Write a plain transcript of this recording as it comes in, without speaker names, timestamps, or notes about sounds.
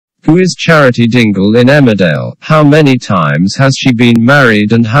Who is Charity Dingle in Emmerdale? How many times has she been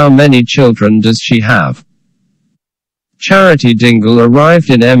married and how many children does she have? Charity Dingle arrived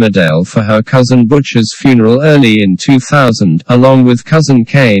in Emmerdale for her cousin Butch's funeral early in 2000, along with cousin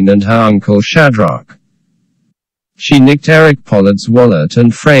Cain and her Uncle Shadrach. She nicked Eric Pollard's wallet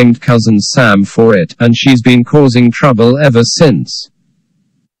and framed cousin Sam for it, and she's been causing trouble ever since.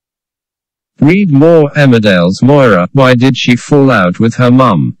 Read more. Emmerdale's Moira, why did she fall out with her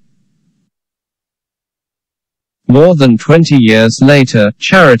mum? More than 20 years later,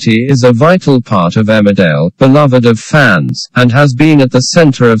 Charity is a vital part of Emmerdale, beloved of fans, and has been at the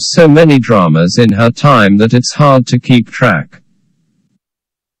center of so many dramas in her time that it's hard to keep track.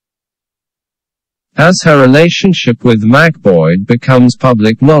 As her relationship with Mack Boyd becomes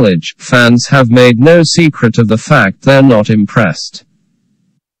public knowledge, fans have made no secret of the fact they're not impressed.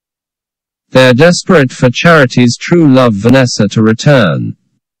 They're desperate for Charity's true love Vanessa to return.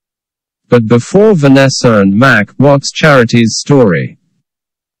 But before Vanessa and Mack, what's Charity's story?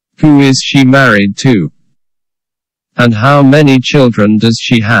 Who is she married to? And how many children does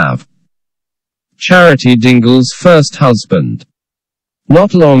she have? Charity Dingle's first husband.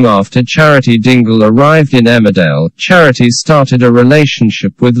 Not long after Charity Dingle arrived in Emmerdale, Charity started a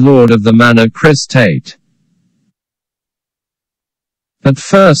relationship with Lord of the Manor Chris Tate. At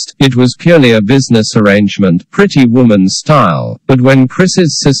first, it was purely a business arrangement, Pretty Woman style, but when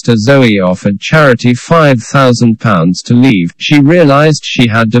Chris's sister Zoe offered Charity £5,000 to leave, she realized she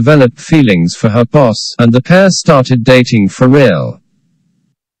had developed feelings for her boss, and the pair started dating for real.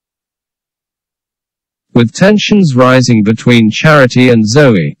 With tensions rising between Charity and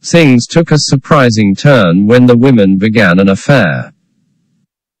Zoe, things took a surprising turn when the women began an affair.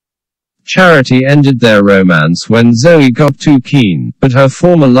 Charity ended their romance when Zoe got too keen, but her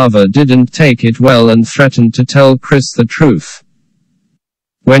former lover didn't take it well and threatened to tell Chris the truth.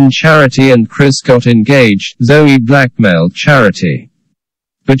 When Charity and Chris got engaged, Zoe blackmailed Charity.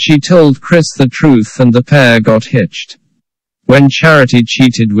 But she told Chris the truth and the pair got hitched. When Charity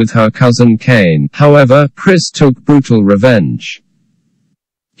cheated with her cousin Cain, however, Chris took brutal revenge.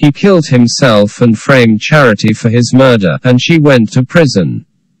 He killed himself and framed Charity for his murder, and she went to prison.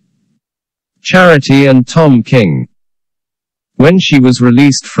 Charity and Tom King. When she was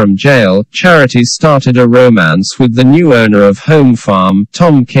released from jail, Charity started a romance with the new owner of Home Farm,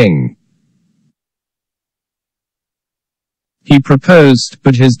 Tom King. He proposed,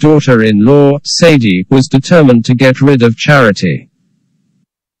 but his daughter-in-law, Sadie, was determined to get rid of Charity.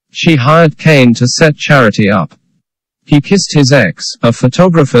 She hired Cain to set Charity up. He kissed his ex, a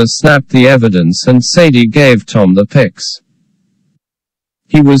photographer snapped the evidence and Sadie gave Tom the pics.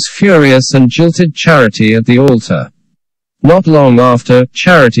 He was furious and jilted Charity at the altar. Not long after,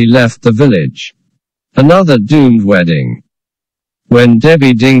 Charity left the village. Another doomed wedding. When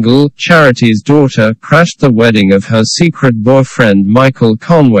Debbie Dingle, Charity's daughter, crashed the wedding of her secret boyfriend Michael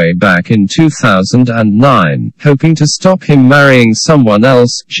Conway back in 2009, hoping to stop him marrying someone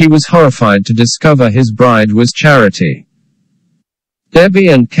else, she was horrified to discover his bride was Charity. Debbie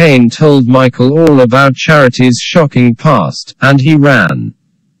and Cain told Michael all about Charity's shocking past, and he ran.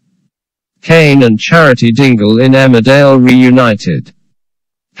 Cain and Charity Dingle in Emmerdale reunited.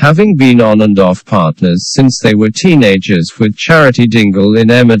 Having been on and off partners since they were teenagers with Charity Dingle in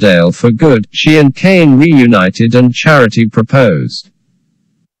Emmerdale for good, she and Cain reunited and Charity proposed.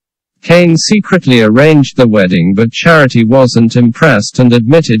 Cain secretly arranged the wedding but Charity wasn't impressed and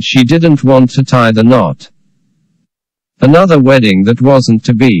admitted she didn't want to tie the knot. Another wedding that wasn't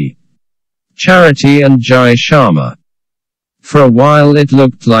to be. Charity and Jai Sharma. For a while it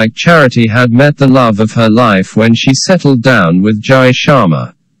looked like Charity had met the love of her life when she settled down with Jai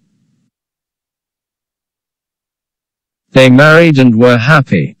Sharma. They married and were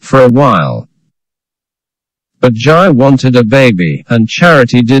happy, for a while. But Jai wanted a baby, and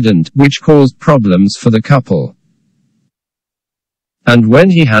Charity didn't, which caused problems for the couple. And when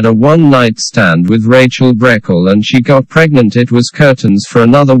he had a one-night stand with Rachel Breckle and she got pregnant, it was curtains for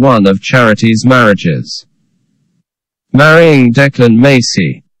another one of Charity's marriages. Marrying Declan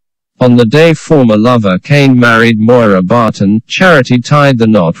Macy. On the day former lover Cain married Moira Barton, Charity tied the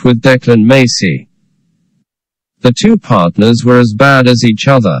knot with Declan Macy. The two partners were as bad as each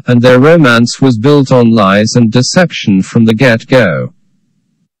other, and their romance was built on lies and deception from the get-go.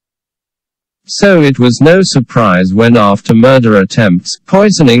 So it was no surprise when after murder attempts,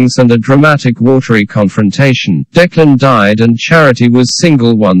 poisonings and a dramatic watery confrontation, Declan died and Charity was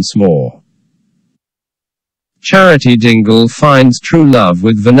single once more. Charity Dingle finds true love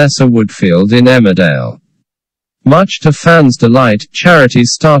with Vanessa Woodfield in Emmerdale. Much to fans' delight, Charity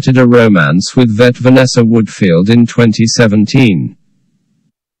started a romance with vet Vanessa Woodfield in 2017.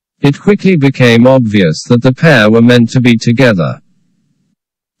 It quickly became obvious that the pair were meant to be together.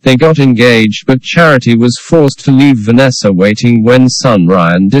 They got engaged, but Charity was forced to leave Vanessa waiting when son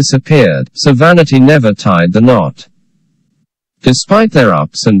Ryan disappeared, so Vanity never tied the knot. Despite their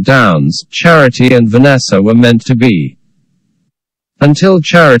ups and downs, Charity and Vanessa were meant to be. Until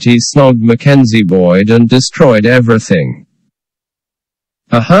Charity snogged Mackenzie Boyd and destroyed everything.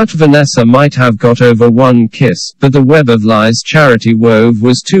 A hurt Vanessa might have got over one kiss, but the web of lies Charity wove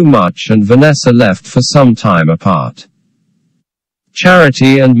was too much and Vanessa left for some time apart.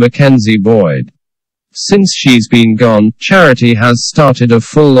 Charity and Mackenzie Boyd. Since she's been gone, Charity has started a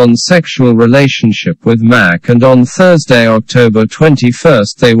full-on sexual relationship with Mack, and on Thursday, October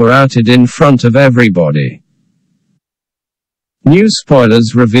 21st, they were outed in front of everybody. New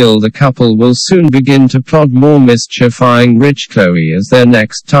spoilers reveal the couple will soon begin to plot more mischief, eyeing rich Chloe as their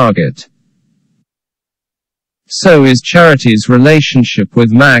next target. So is Charity's relationship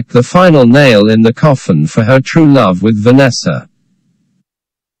with Mack the final nail in the coffin for her true love with Vanessa?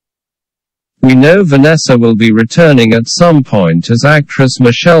 We know Vanessa will be returning at some point as actress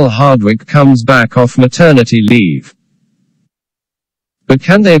Michelle Hardwick comes back off maternity leave. But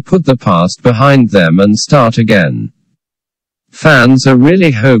can they put the past behind them and start again? Fans are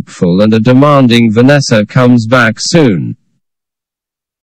really hopeful and are demanding Vanessa comes back soon.